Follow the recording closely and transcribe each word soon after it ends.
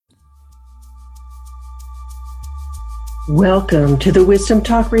Welcome to the Wisdom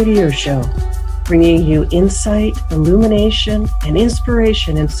Talk Radio Show, bringing you insight, illumination, and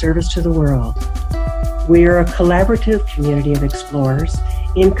inspiration in service to the world. We are a collaborative community of explorers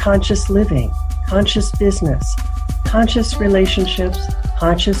in conscious living, conscious business, conscious relationships,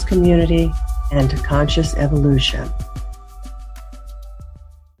 conscious community, and conscious evolution.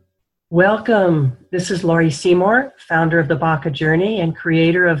 Welcome. This is Laurie Seymour, founder of the Baka Journey and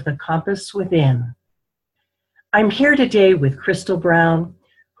creator of The Compass Within. I'm here today with Crystal Brown,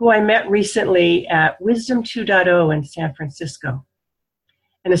 who I met recently at Wisdom 2.0 in San Francisco.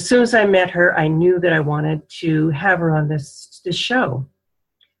 And as soon as I met her, I knew that I wanted to have her on this show.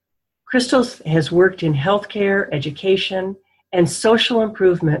 Crystal has worked in healthcare, education, and social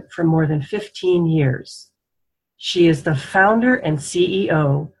improvement for more than 15 years. She is the founder and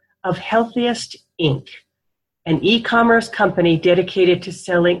CEO of Healthiest Inc., an e-commerce company dedicated to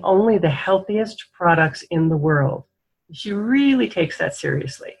selling only the healthiest products in the world. She really takes that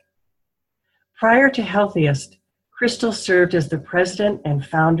seriously. Prior to Healthiest, Crystal served as the president and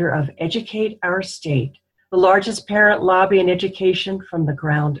founder of Educate Our State, the largest parent lobby in education from the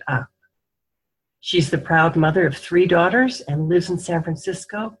ground up. She's the proud mother of 3 daughters and lives in San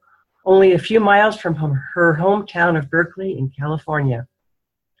Francisco, only a few miles from her hometown of Berkeley in California.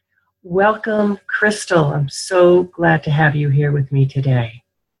 Welcome, Crystal. I'm so glad to have you here with me today.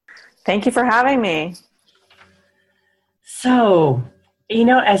 Thank you for having me. So,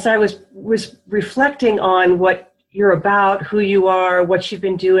 as I was reflecting on what you're about, who you are, what you've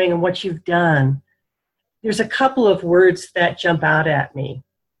been doing, and what you've done, there's a couple of words that jump out at me.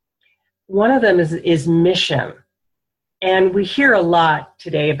 One of them is mission. And we hear a lot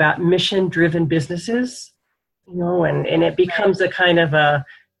today about mission-driven businesses, and it becomes a kind of a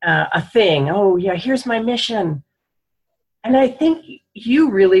thing. Oh, yeah, here's my mission. And I think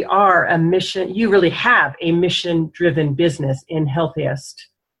you really are you really have a mission-driven business in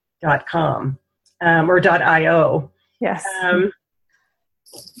healthiest.com or .io. Yes.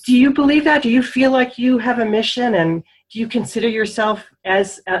 Do you believe that? Do you feel like you have a mission, and do you consider yourself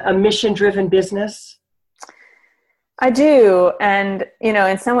as a mission-driven business? I do. And,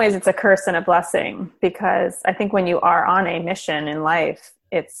 in some ways it's a curse and a blessing, because I think when you are on a mission in life,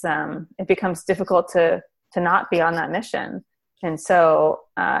 it becomes difficult to not be on that mission. And so,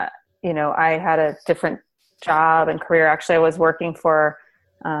 I had a different job and career. Actually, I was working for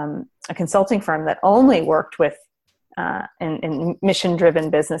a consulting firm that only worked with in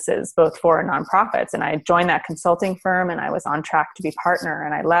mission-driven businesses, both for and nonprofits. And I joined that consulting firm, and I was on track to be partner.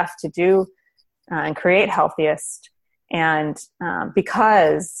 And I left to do and create Healthiest. And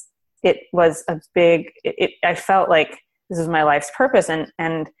because it was I felt like this is my life's purpose,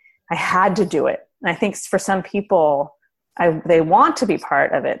 and I had to do it. And I think for some people, they want to be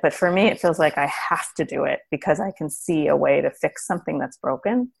part of it, but for me, it feels like I have to do it because I can see a way to fix something that's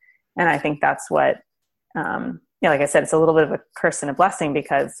broken. And I think that's what, like I said, it's a little bit of a curse and a blessing,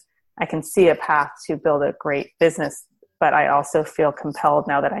 because I can see a path to build a great business, but I also feel compelled,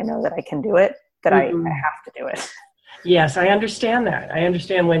 now that I know that I can do it, that I have to do it. Yes, I understand that. I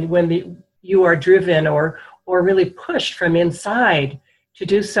understand when you are driven or really pushed from inside to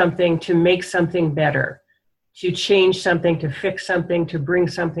do something, to make something better, to change something, to fix something, to bring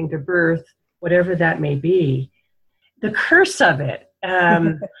something to birth, whatever that may be. The curse of it,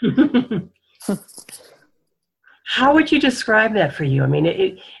 how would you describe that for you? I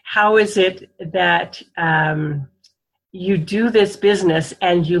mean, how is it that you do this business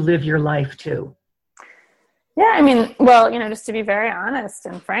and you live your life too? Yeah, I mean, well, just to be very honest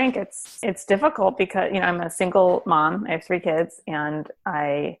and frank, it's difficult because, I'm a single mom. I have 3 kids, and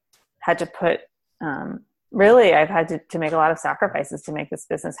I had to I've had to make a lot of sacrifices to make this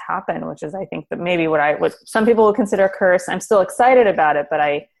business happen, which is, I think, that maybe what some people would consider a curse. I'm still excited about it, but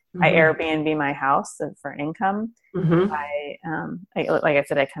I Airbnb my house for income. Mm-hmm. Like I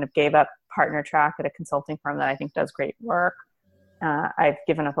said, I kind of gave up partner track at a consulting firm that I think does great work. I've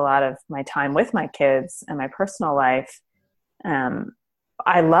given up a lot of my time with my kids and my personal life.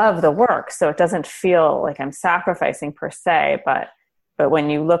 I love the work, so it doesn't feel like I'm sacrificing per se, but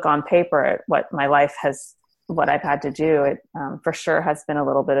when you look on paper at what I've had to do, it for sure has been a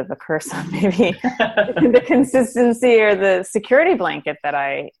little bit of a curse on maybe the consistency or the security blanket that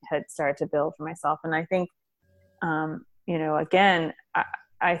I had started to build for myself. And I think, again,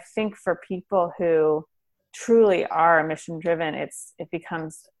 I think for people who truly are mission driven, it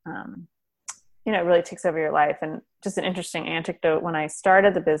becomes, it really takes over your life. And just an interesting anecdote, when I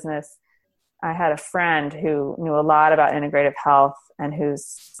started the business, I had a friend who knew a lot about integrative health, and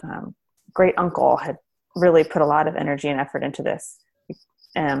whose great uncle had really put a lot of energy and effort into this.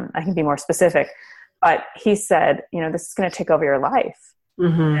 I can be more specific. But he said, this is going to take over your life.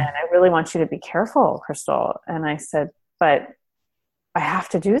 Mm-hmm. And I really want you to be careful, Crystal. And I said, but I have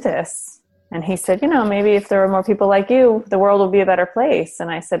to do this. And he said, maybe if there were more people like you, the world will be a better place. And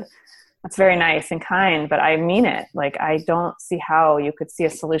I said, that's very nice and kind, but I mean it. Like, I don't see how you could see a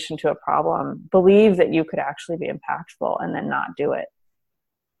solution to a problem, believe that you could actually be impactful, and then not do it.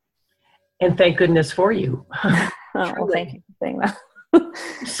 And thank goodness for you. Well, thank you for saying that.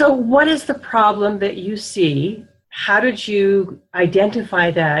 So what is the problem that you see? How did you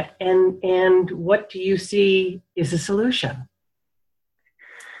identify that? And what do you see is a solution?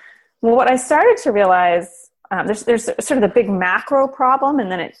 Well, what I started to realize, there's sort of the big macro problem,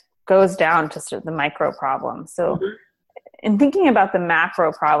 and then it goes down to sort of the micro problem. So in thinking about the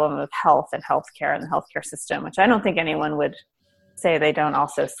macro problem of health and healthcare and the healthcare system, which I don't think anyone would say they don't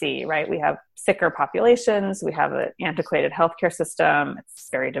also see, right? We have sicker populations. We have an antiquated healthcare system. It's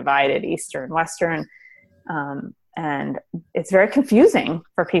very divided, Eastern, Western. And it's very confusing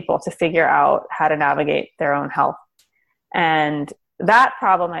for people to figure out how to navigate their own health. And that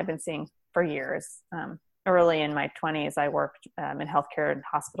problem I've been seeing for years. Early in my 20s, I worked in healthcare and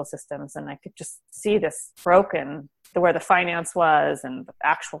hospital systems, and I could just see this broken, where the finance was and the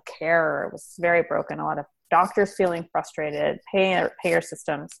actual care was very broken. A lot of doctors feeling frustrated, payer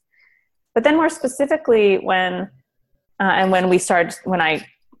systems. But then more specifically, when I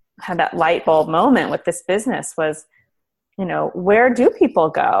had that light bulb moment with this business was, where do people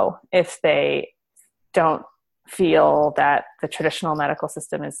go if they don't feel that the traditional medical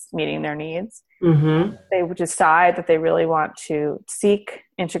system is meeting their needs? Mm-hmm. They would decide that they really want to seek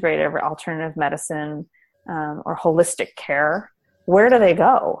integrative or alternative medicine or holistic care. Where do they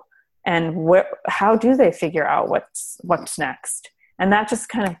go? And how do they figure out what's next? And that just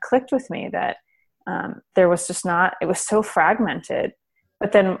kind of clicked with me that there was just it was so fragmented.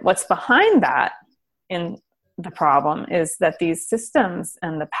 But then what's behind that in the problem is that these systems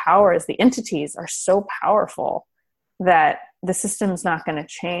and the powers, the entities, are so powerful that the system's not going to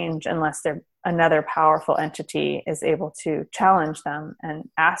change unless another powerful entity is able to challenge them and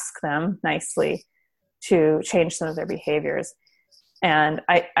ask them nicely to change some of their behaviors. And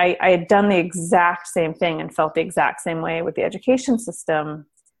I had done the exact same thing and felt the exact same way with the education system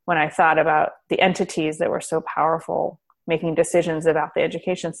when I thought about the entities that were so powerful making decisions about the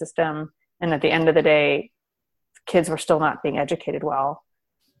education system. And at the end of the day, kids were still not being educated well.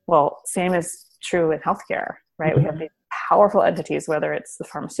 Well, same is true in healthcare, right? Mm-hmm. We have these powerful entities, whether it's the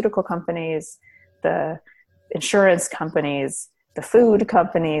pharmaceutical companies, the insurance companies, the food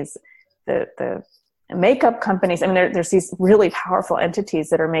companies, the makeup companies. I mean, there's these really powerful entities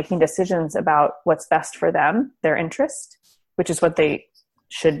that are making decisions about what's best for them, their interest, which is what they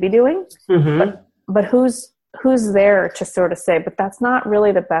should be doing. Mm-hmm. But who's there to sort of say, but that's not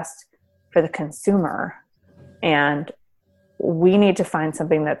really the best for the consumer. And we need to find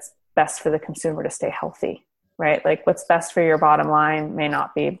something that's best for the consumer to stay healthy, right? Like, what's best for your bottom line may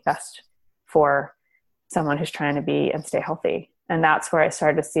not be best for someone who's trying to be and stay healthy. And that's where I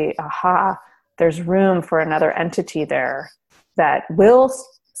started to see, there's room for another entity there that will,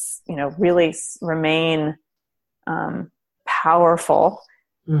 really remain powerful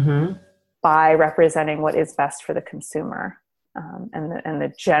mm-hmm. by representing what is best for the consumer and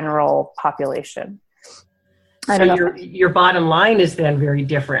the general population. I don't know. Your bottom line is then very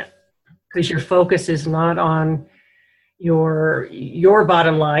different, because your focus is not on your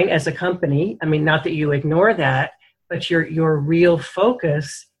bottom line as a company. I mean, not that you ignore that, but your real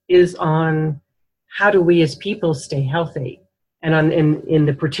focus is on how do we as people stay healthy, and in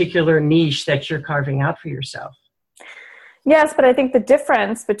the particular niche that you're carving out for yourself. Yes, but I think the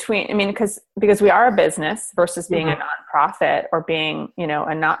difference because we are a business versus being mm-hmm. a nonprofit or being,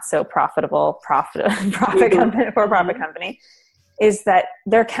 a not so profitable profit mm-hmm. company, for-profit mm-hmm. company, is that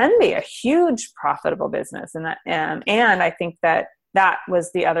there can be a huge profitable business, and I think that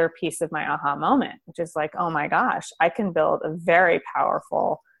was the other piece of my aha moment, which is like, oh my gosh, I can build a very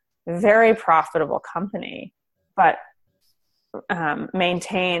powerful, very profitable company, but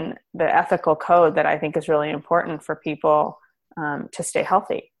maintain the ethical code that I think is really important for people to stay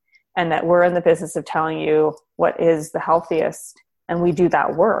healthy. And that we're in the business of telling you what is the healthiest, and we do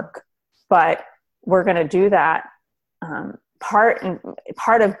that work. But we're going to do that part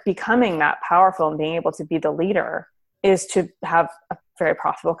of becoming that powerful and being able to be the leader is to have a very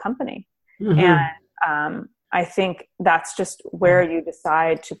profitable company. Mm-hmm. And I think that's just where you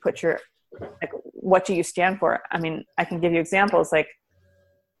decide to put what do you stand for? I mean, I can give you examples like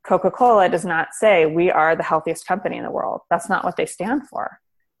Coca-Cola does not say we are the healthiest company in the world. That's not what they stand for.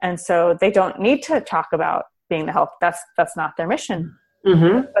 And so they don't need to talk about being the health. That's not their mission.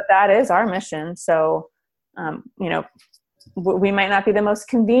 But that is our mission. So, we might not be the most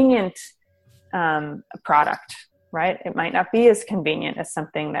convenient product, right? It might not be as convenient as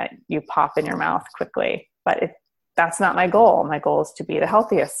something that you pop in your mouth quickly, but that's not my goal. My goal is to be the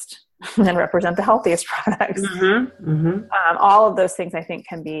healthiest and represent the healthiest products. All of those things I think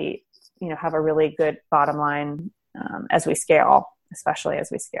can be, have a really good bottom line as we scale, especially as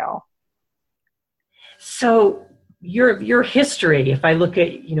we scale. So your history, if I look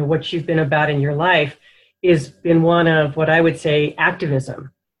at, what you've been about in your life, has been one of what I would say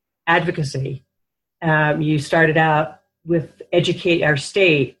activism, advocacy. You started out with Educate Our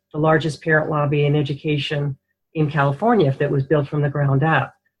State, the largest parent lobby in education in California that was built from the ground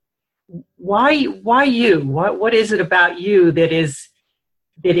up. Why you? What is it about you that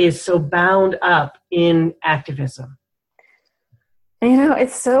is so bound up in activism?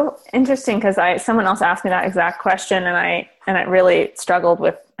 It's so interesting because someone else asked me that exact question, and I really struggled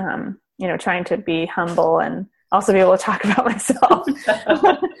with trying to be humble and also be able to talk about myself.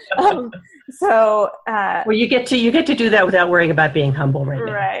 Well, you get to do that without worrying about being humble right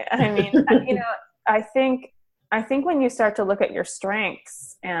now. Right. I mean, I think when you start to look at your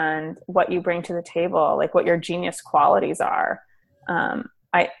strengths and what you bring to the table, like what your genius qualities are,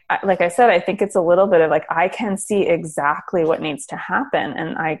 I like I said, I think it's a little bit of like, I can see exactly what needs to happen.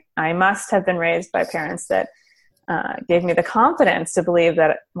 And I must have been raised by parents that gave me the confidence to believe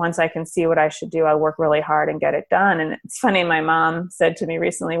that once I can see what I should do, I'll work really hard and get it done. And it's funny, my mom said to me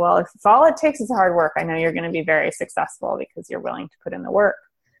recently, well, if all it takes is hard work, I know you're going to be very successful because you're willing to put in the work.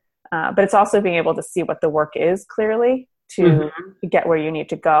 But it's also being able to see what the work is clearly to get where you need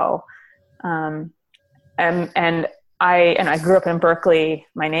to go. And I grew up in Berkeley.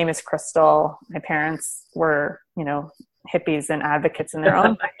 My name is Crystal. My parents were, hippies and advocates in their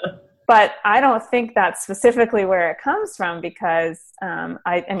own way. But I don't think that's specifically where it comes from because,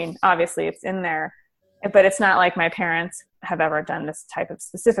 I mean, obviously it's in there, but it's not like my parents have ever done this type of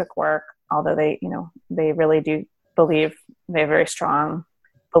specific work, although they really do believe they have very strong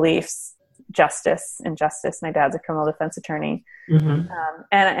beliefs, justice and justice. My dad's a criminal defense attorney.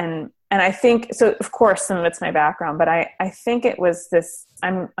 And I think, so of course, some of it's my background, but I think it was this,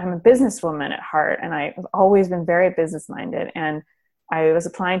 I'm a businesswoman at heart, and I've always been very business minded. And I was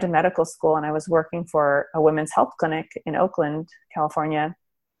applying to medical school, and I was working for a women's health clinic in Oakland, California.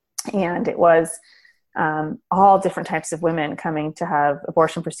 And it was all different types of women coming to have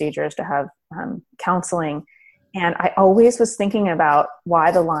abortion procedures, to have counseling. And I always was thinking about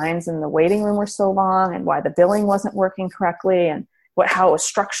why the lines in the waiting room were so long and why the billing wasn't working correctly and how it was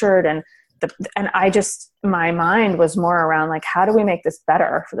structured. And my mind was more around like, how do we make this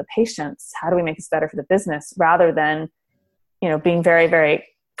better for the patients? How do we make this better for the business, rather than, being very, very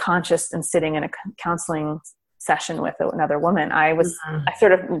conscious and sitting in a counseling session with another woman. I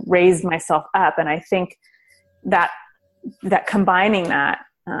sort of raised myself up. And I think that combining that,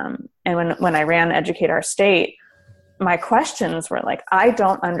 and when I ran Educate Our State, my questions were like, I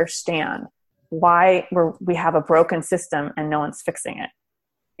don't understand why we have a broken system and no one's fixing it.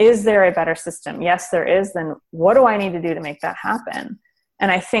 Is there a better system? Yes, there is. Then what do I need to do to make that happen? And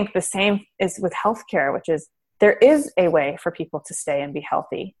I think the same is with healthcare, which is there is a way for people to stay and be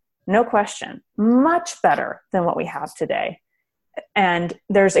healthy. No question. Much better than what we have today. And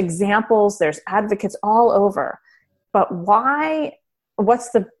there's examples, there's advocates all over. But why?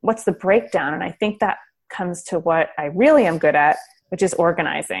 What's the breakdown? And I think that comes to what I really am good at, which is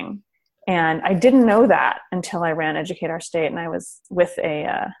organizing. And I didn't know that until I ran Educate Our State, and I was with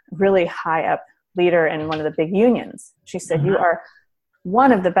a really high up leader in one of the big unions. She said, you are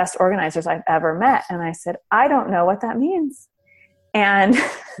one of the best organizers I've ever met. And I said, I don't know what that means. And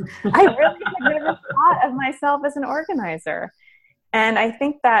I really had never thought of myself as an organizer. And I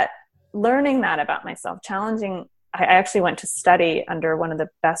think that learning that about myself, challenging, I actually went to study under one of the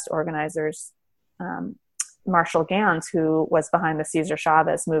best organizers, Marshall Gans, who was behind the Cesar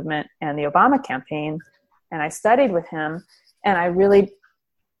Chavez movement and the Obama campaign. And I studied with him, and I really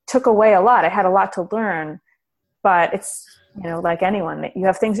took away a lot. I had a lot to learn, but it's, like anyone, that you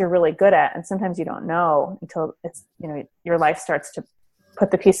have things you're really good at, and sometimes you don't know until it's, your life starts to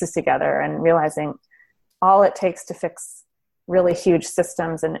put the pieces together, and realizing all it takes to fix really huge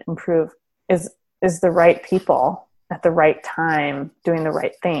systems and improve is the right people at the right time doing the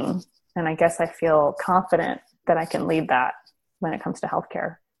right thing. And I guess I feel confident that I can lead that when it comes to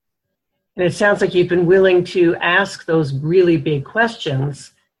healthcare. And it sounds like you've been willing to ask those really big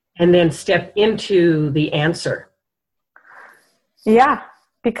questions and then step into the answer. Yeah,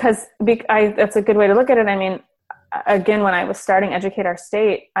 because that's a good way to look at it. I mean, again, when I was starting Educate Our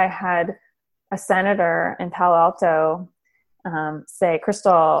State, I had a senator in Palo Alto, say,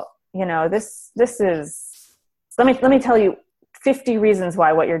 Crystal, this is, let me tell you 50 reasons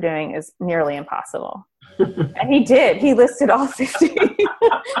why what you're doing is nearly impossible. And he did. He listed all 50.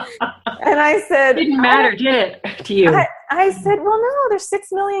 And I said, it didn't matter, did it, to you? I said, well, no, there's 6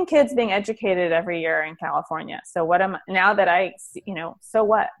 million kids being educated every year in California. So now that so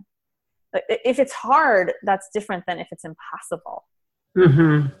what? If it's hard, that's different than if it's impossible.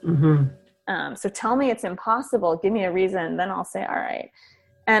 Mm-hmm. Mm-hmm. So tell me it's impossible. Give me a reason. Then I'll say, all right.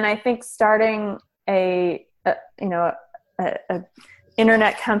 And I think starting a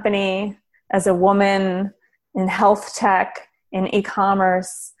internet company as a woman in health tech, in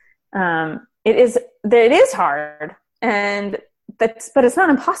e-commerce, it is hard, but it's not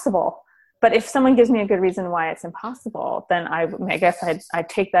impossible. But if someone gives me a good reason why it's impossible, then I guess I'd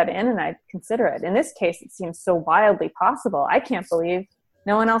take that in and I'd consider it. In this case, it seems so wildly possible. I can't believe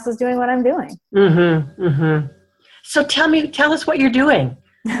no one else is doing what I'm doing. Mm-hmm. Mm-hmm. So tell us what you're doing.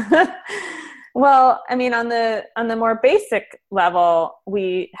 Well, I mean, on the more basic level,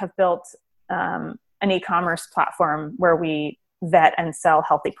 we have built an e-commerce platform where we vet and sell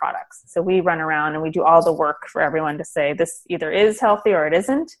healthy products. So we run around and we do all the work for everyone to say this either is healthy or it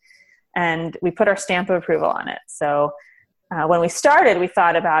isn't. And we put our stamp of approval on it. So when we started, we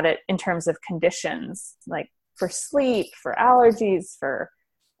thought about it in terms of conditions, like for sleep, for allergies, for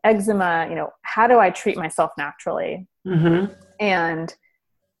eczema, how do I treat myself naturally? Mm-hmm. And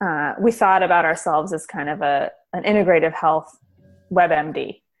we thought about ourselves as kind of an integrative health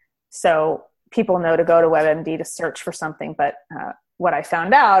WebMD. So people know to go to WebMD to search for something. But what I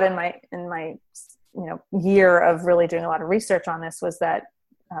found out in my year of really doing a lot of research on this was that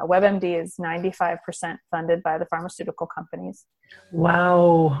WebMD is 95% funded by the pharmaceutical companies.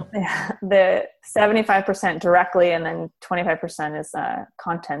 Wow. The 75% directly, and then 25% is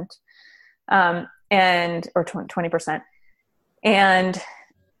content, or 20%. And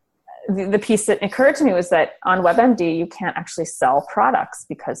the piece that occurred to me was that on WebMD, you can't actually sell products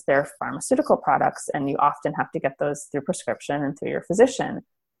because they're pharmaceutical products, and you often have to get those through prescription and through your physician.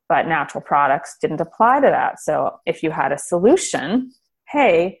 But natural products didn't apply to that. So if you had a solution,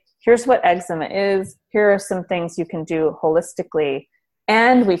 hey, here's what eczema is, here are some things you can do holistically,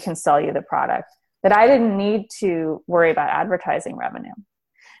 and we can sell you the product, that I didn't need to worry about advertising revenue.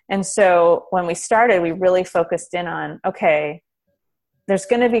 And so when we started, we really focused in on, okay, there's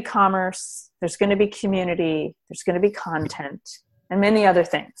going to be commerce, there's going to be community, there's going to be content, and many other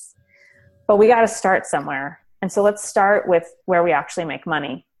things. But we got to start somewhere. And so let's start with where we actually make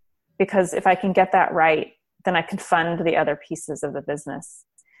money. Because if I can get that right, then I can fund the other pieces of the business.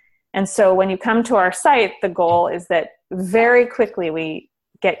 And so when you come to our site, the goal is that very quickly we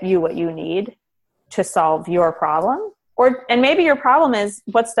get you what you need to solve your problem. And maybe your problem is,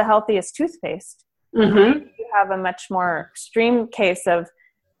 what's the healthiest toothpaste? Mm-hmm. You have a much more extreme case of,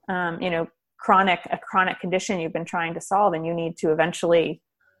 a chronic condition you've been trying to solve, and you need to eventually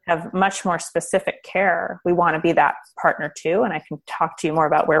have much more specific care. We want to be that partner too. And I can talk to you more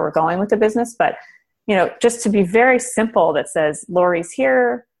about where we're going with the business, but just to be very simple, that says, Lori's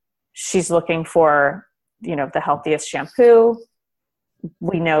here. She's looking for, the healthiest shampoo.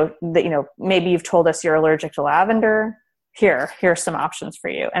 We know that, maybe you've told us you're allergic to lavender. Here's some options for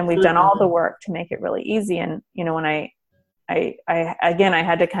you. And we've done all the work to make it really easy. And, when I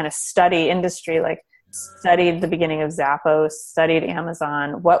had to kind of study industry, like studied the beginning of Zappos, studied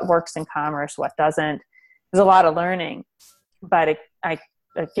Amazon, what works in commerce, what doesn't. There's a lot of learning, but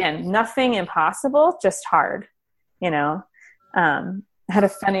again, nothing impossible, just hard, I had a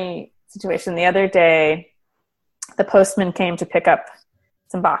funny situation the other day. The postman came to pick up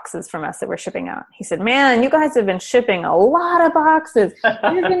some boxes from us that we're shipping out. He said, man, you guys have been shipping a lot of boxes.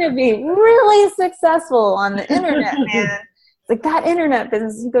 You're going to be really successful on the internet, man. Like that internet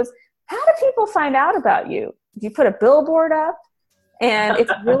business. He goes, how do people find out about you? Do you put a billboard up? And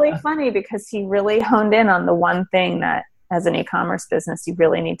it's really funny because he really honed in on the one thing that as an e-commerce business, you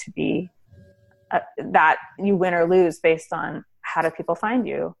really need to be that you win or lose based on how do people find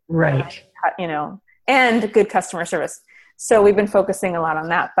you? Right. And good customer service. So we've been focusing a lot on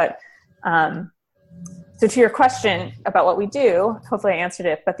that. But so to your question about what we do, hopefully I answered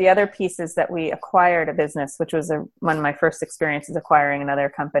it. But the other piece is that we acquired a business, which was one of my first experiences acquiring another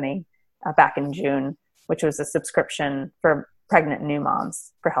company back in June, which was a subscription for pregnant new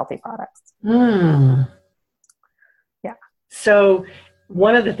moms for healthy products. Yeah. So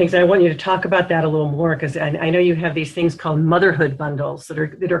one of the things I want you to talk about that a little more, because I know you have these things called motherhood bundles that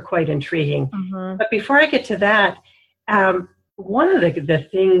are quite intriguing. Mm-hmm. But before I get to that, one of the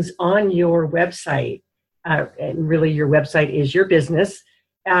things on your website, and really your website is your business,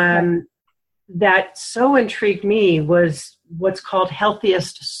 that so intrigued me was what's called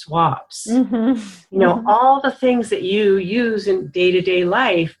healthiest swaps. Mm-hmm. You know, all the things that you use in day-to-day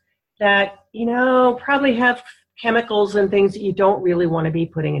life that, you know, probably have chemicals and things that you don't really want to be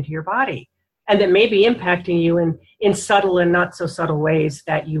putting into your body, and that may be impacting you in subtle and not so subtle ways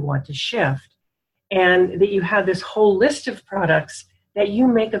that you want to shift. And that you have this whole list of products that you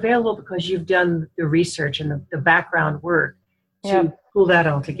make available because you've done the research and the background work to pull that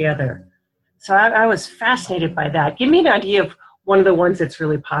all together. So I was fascinated by that. Give me an idea of one of the ones that's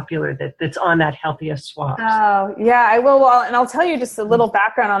really popular that's on that healthiest swaps. Oh, yeah, I will. Well, and I'll tell you just a little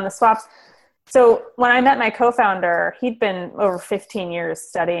background on the swaps. So when I met my co-founder, he'd been over 15 years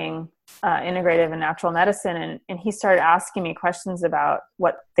studying integrative and natural medicine. And he started asking me questions about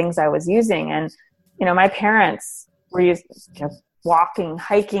what things I was using. And, you know, my parents were walking,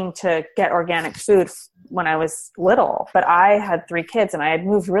 hiking to get organic food when I was little, but I had 3 kids and I had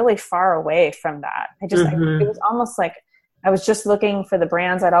moved really far away from that. It was almost like I was just looking for the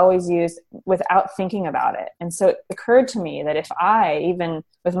brands I'd always used without thinking about it. And so it occurred to me that if I, even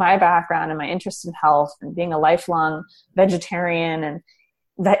with my background and my interest in health and being a lifelong vegetarian and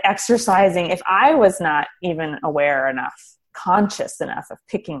that exercising, if I was not even aware enough, conscious enough of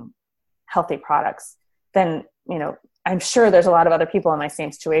picking healthy products, then, you know, I'm sure there's a lot of other people in my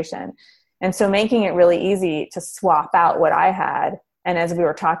same situation. And so making it really easy to swap out what I had. And as we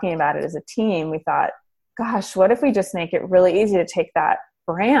were talking about it as a team, we thought, gosh, what if we just make it really easy to take that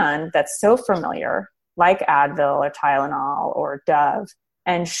brand that's so familiar, like Advil or Tylenol or Dove,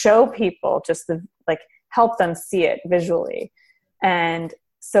 and show people just help them see it visually. And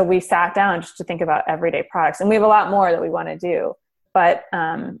so we sat down just to think about everyday products. And we have a lot more that we want to do. But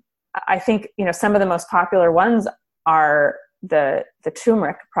I think, you know, some of the most popular ones are the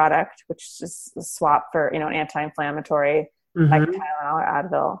turmeric product, which is a swap for, you know, an anti-inflammatory like Tylenol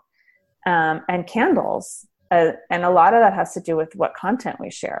or Advil, and candles. And a lot of that has to do with what content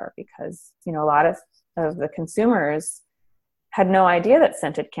we share, because, you know, a lot of the consumers had no idea that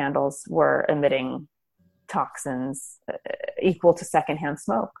scented candles were emitting toxins equal to secondhand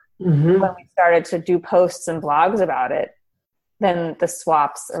smoke. When we started to do posts and blogs about it, then the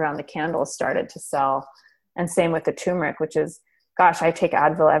swaps around the candles started to sell. And same with the turmeric, which is, gosh, I take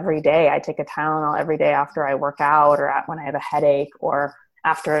Advil every day. I take a Tylenol every day after I work out or when I have a headache or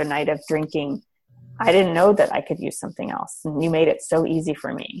after a night of drinking. I didn't know that I could use something else. And you made it so easy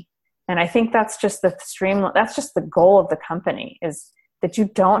for me. And I think that's just that's just the goal of the company, is that you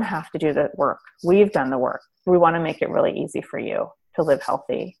don't have to do the work. We've done the work. We want to make it really easy for you to live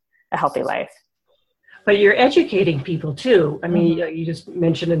a healthy life. But you're educating people too. I mean, you just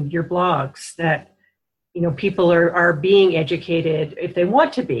mentioned in your blogs that, you know, people are being educated, if they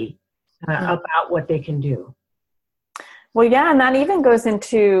want to be, about what they can do. Well, yeah, and that even goes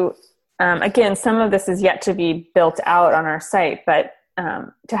into, again, some of this is yet to be built out on our site, but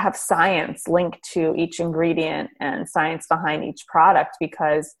to have science linked to each ingredient and science behind each product,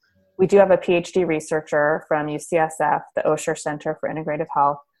 because we do have a PhD researcher from UCSF, the Osher Center for Integrative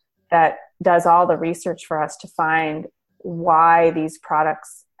Health, that does all the research for us to find why these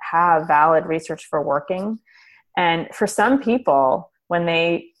products have valid research for working. And for some people, when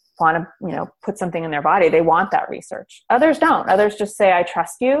they want to, you know, put something in their body, they want that research. Others don't. Others just say, I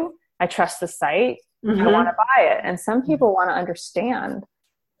trust you. I trust the site. I want to buy it. And some people want to understand,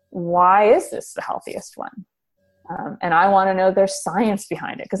 why is this the healthiest one? And I want to know there's science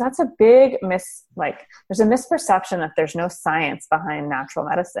behind it, because that's a big there's a misperception that there's no science behind natural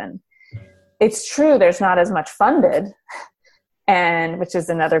medicine. It's true, there's not as much funded, and which is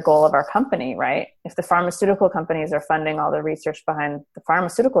another goal of our company, right? If the pharmaceutical companies are funding all the research behind the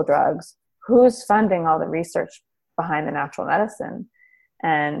pharmaceutical drugs, who's funding all the research behind the natural medicine?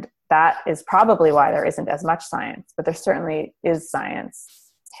 And that is probably why there isn't as much science, but there certainly is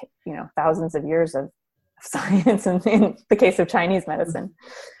science, you know, thousands of years of science in the case of Chinese medicine.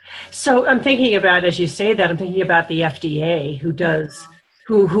 So I'm thinking about, as you say that, I'm thinking about the FDA,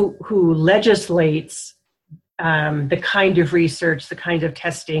 who legislates the kind of research, the kind of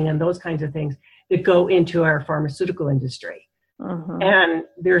testing, and those kinds of things that go into our pharmaceutical industry. And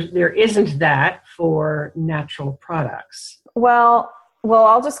there isn't that for natural products. Well,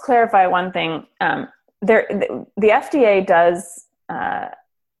 I'll just clarify one thing. The FDA does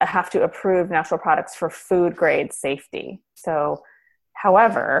have to approve natural products for food grade safety. So,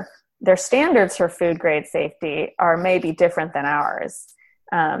 however, their standards for food grade safety are maybe different than ours.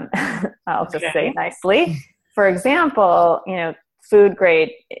 I'll just say nicely. For example, you know, food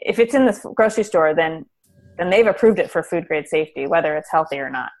grade, if it's in the grocery store, then they've approved it for food grade safety, whether it's healthy or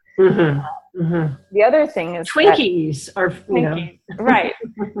not. Mm-hmm. Mm-hmm. The other thing is Twinkies are, Twinkies, right.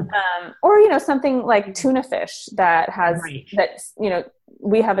 Or, something like tuna fish that has, right.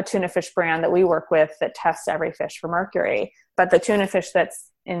 we have a tuna fish brand that we work with that tests every fish for mercury, but the tuna fish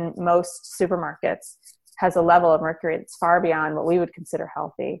that's in most supermarkets has a level of mercury that's far beyond what we would consider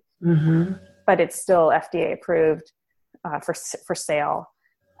healthy, but it's still FDA approved for sale.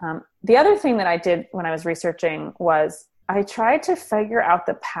 The other thing that I did when I was researching was I tried to figure out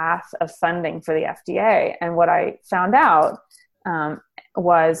the path of funding for the FDA. And what I found out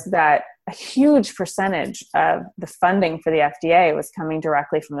was that a huge percentage of the funding for the FDA was coming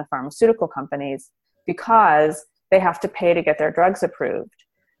directly from the pharmaceutical companies because they have to pay to get their drugs approved.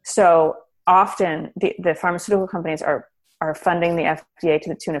 So often the pharmaceutical companies are funding the FDA to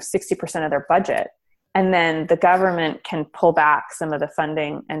the tune of 60% of their budget. And then the government can pull back some of the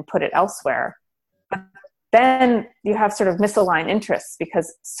funding and put it elsewhere. But then you have sort of misaligned interests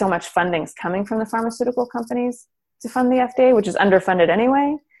because so much funding is coming from the pharmaceutical companies to fund the FDA, which is underfunded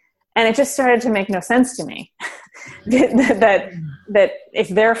anyway. And it just started to make no sense to me that if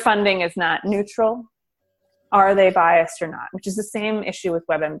their funding is not neutral, are they biased or not? Which is the same issue with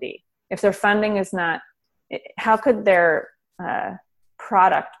WebMD. If their funding is not, how could their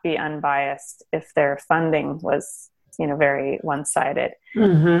product be unbiased if their funding was, very one-sided?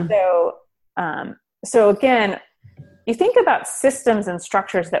 So again, you think about systems and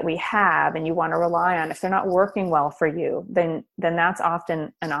structures that we have and you want to rely on. If they're not working well for you, then that's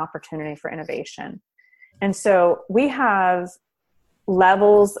often an opportunity for innovation. And so we have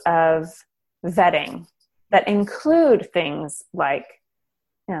levels of vetting that include things like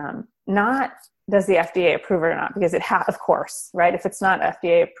not does the FDA approve it or not, because of course, right? If it's not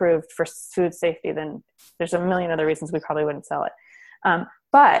FDA approved for food safety, then there's a million other reasons we probably wouldn't sell it.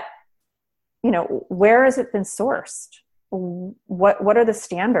 But where has it been sourced? What are the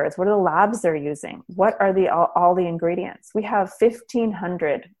standards? What are the labs they're using? What are all the ingredients? We have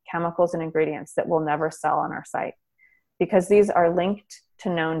 1,500 chemicals and ingredients that we'll never sell on our site because these are linked to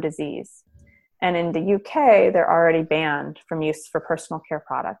known disease. And in the UK, they're already banned from use for personal care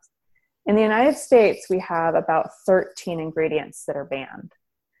products. In the United States, we have about 13 ingredients that are banned.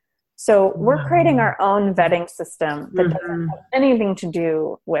 So we're creating our own vetting system that doesn't have anything to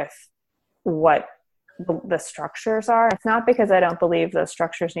do with what the structures are. It's not because I don't believe those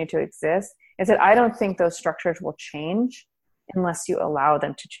structures need to exist. It's that I don't think those structures will change unless you allow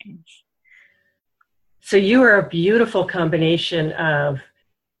them to change. So you are a beautiful combination of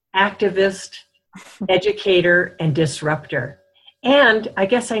activist, educator, and disruptor. And I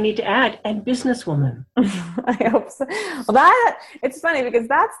guess I need to add, and businesswoman. I hope so. Well, it's funny because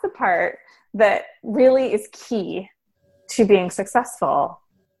that's the part that really is key to being successful,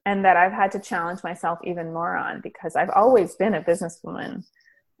 and that I've had to challenge myself even more on because I've always been a businesswoman.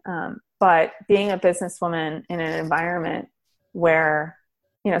 But being a businesswoman in an environment where,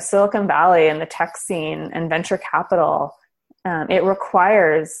 Silicon Valley and the tech scene and venture capital, it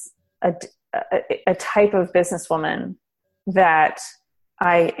requires a type of businesswoman that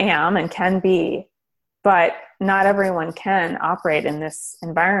I am and can be, but not everyone can operate in this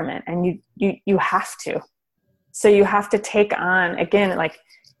environment, and you have to. So you have to take on, again, like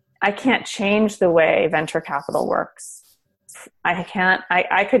I can't change the way venture capital works.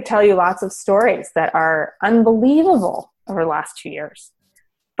 I could tell you lots of stories that are unbelievable over the last 2 years,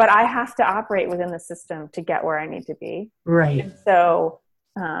 but I have to operate within the system to get where I need to be. Right. And so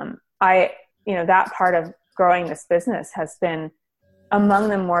that part of growing this business has been among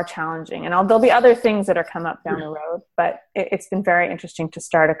the more challenging. And there'll be other things that are come up down the road, but it's been very interesting to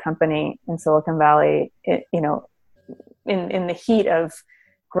start a company in Silicon Valley, in the heat of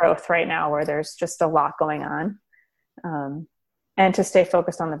growth right now where there's just a lot going on, and to stay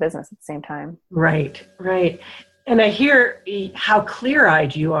focused on the business at the same time. Right. And I hear how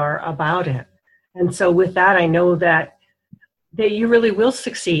clear-eyed you are about it. And so with that, I know that you really will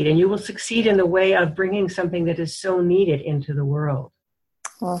succeed, and you will succeed in the way of bringing something that is so needed into the world.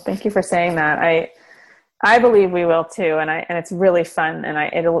 Well, thank you for saying that. I believe we will too, and it's really fun. And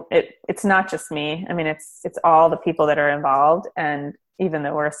it's not just me. I mean, it's all the people that are involved. And even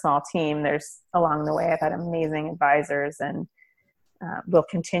though we're a small team, there's along the way I've had amazing advisors, and we'll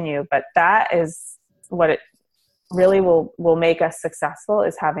continue. But that is what it really will make us successful,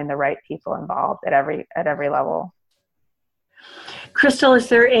 is having the right people involved at every level. Crystal, is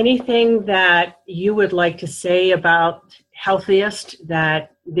there anything that you would like to say about Healthiest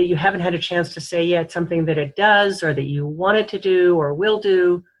that you haven't had a chance to say yet, something that it does or that you wanted to do or will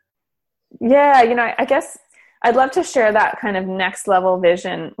do? Yeah, I guess I'd love to share that kind of next level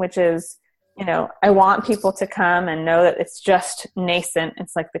vision, which is, I want people to come and know that it's just nascent.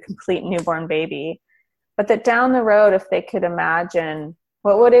 It's like the complete newborn baby. But that down the road, if they could imagine,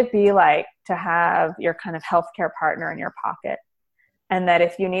 what would it be like to have your kind of healthcare partner in your pocket? And that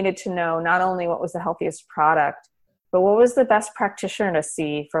if you needed to know not only what was the healthiest product, but what was the best practitioner to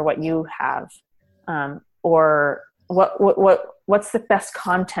see for what you have, or what's the best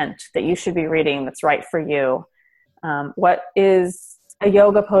content that you should be reading that's right for you? What is a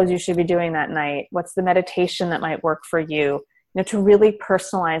yoga pose you should be doing that night? What's the meditation that might work for you? To really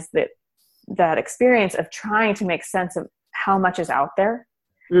personalize that experience of trying to make sense of how much is out there.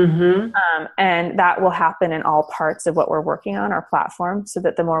 Mm-hmm. And that will happen in all parts of what we're working on, our platform, so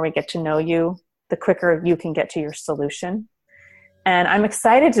that the more we get to know you, the quicker you can get to your solution. And I'm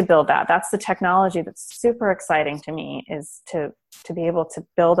excited to build that. That's the technology that's super exciting to me, is to be able to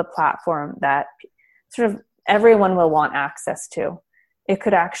build a platform that sort of everyone will want access to. It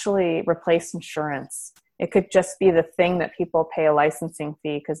could actually replace insurance. It could just be the thing that people pay a licensing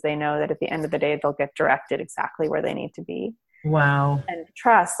fee because they know that at the end of the day, they'll get directed exactly where they need to be. Wow. And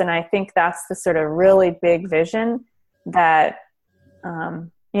trust. And I think that's the sort of really big vision that,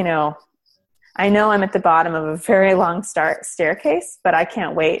 I know I'm at the bottom of a very long staircase, but I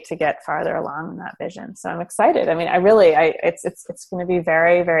can't wait to get farther along in that vision. So I'm excited. I mean, it's going to be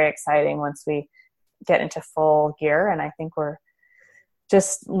very, very exciting once we get into full gear. And I think we're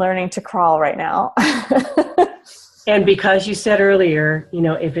just learning to crawl right now. And because you said earlier,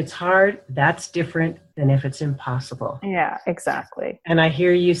 if it's hard, that's different than if it's impossible. Yeah, exactly. And I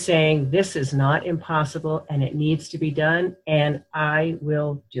hear you saying, this is not impossible and it needs to be done, and I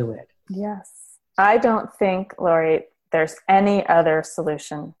will do it. Yes. I don't think, Lori, there's any other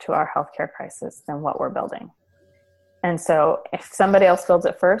solution to our healthcare crisis than what we're building. And so if somebody else builds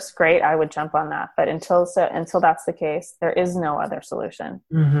it first, great, I would jump on that. But until that's the case, there is no other solution.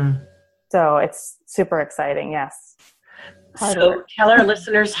 Mm-hmm. So it's super exciting, yes. So tell our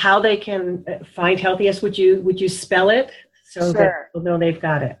listeners how they can find Healthiest. Would you spell it so that they'll know they've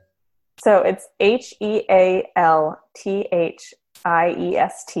got it? So it's HEALTHIEST,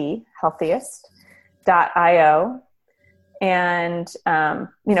 healthiest.io. And, I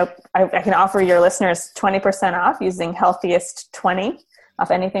can offer your listeners 20% off using Healthiest20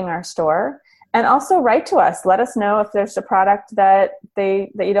 off anything in our store. And also write to us. Let us know if there's a product that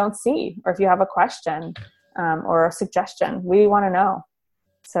you don't see, or if you have a question or a suggestion. We want to know.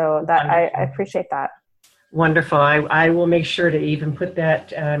 So that I appreciate that. Wonderful. I will make sure to even put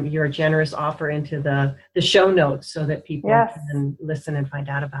that your generous offer into the show notes so that people can listen and find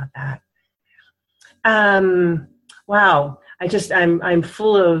out about that. Wow. I'm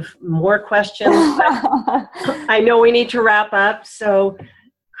full of more questions. I know we need to wrap up. So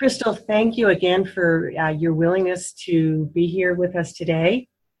Crystal, thank you again for your willingness to be here with us today.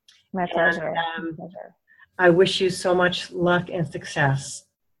 My pleasure. I wish you so much luck and success.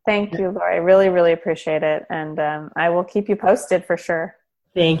 Thank you, Lori. I really, really appreciate it. And I will keep you posted for sure.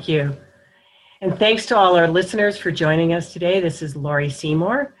 Thank you. And thanks to all our listeners for joining us today. This is Lori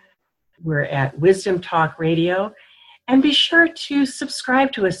Seymour. We're at Wisdom Talk Radio. And be sure to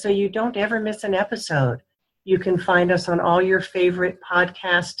subscribe to us so you don't ever miss an episode. You can find us on all your favorite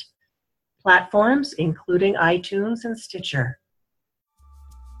podcast platforms, including iTunes and Stitcher.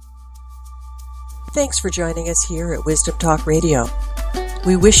 Thanks for joining us here at Wisdom Talk Radio.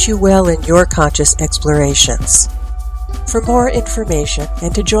 We wish you well in your conscious explorations. For more information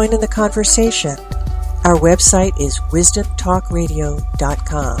and to join in the conversation, our website is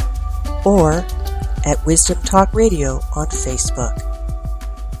wisdomtalkradio.com or at Wisdom Talk Radio on Facebook.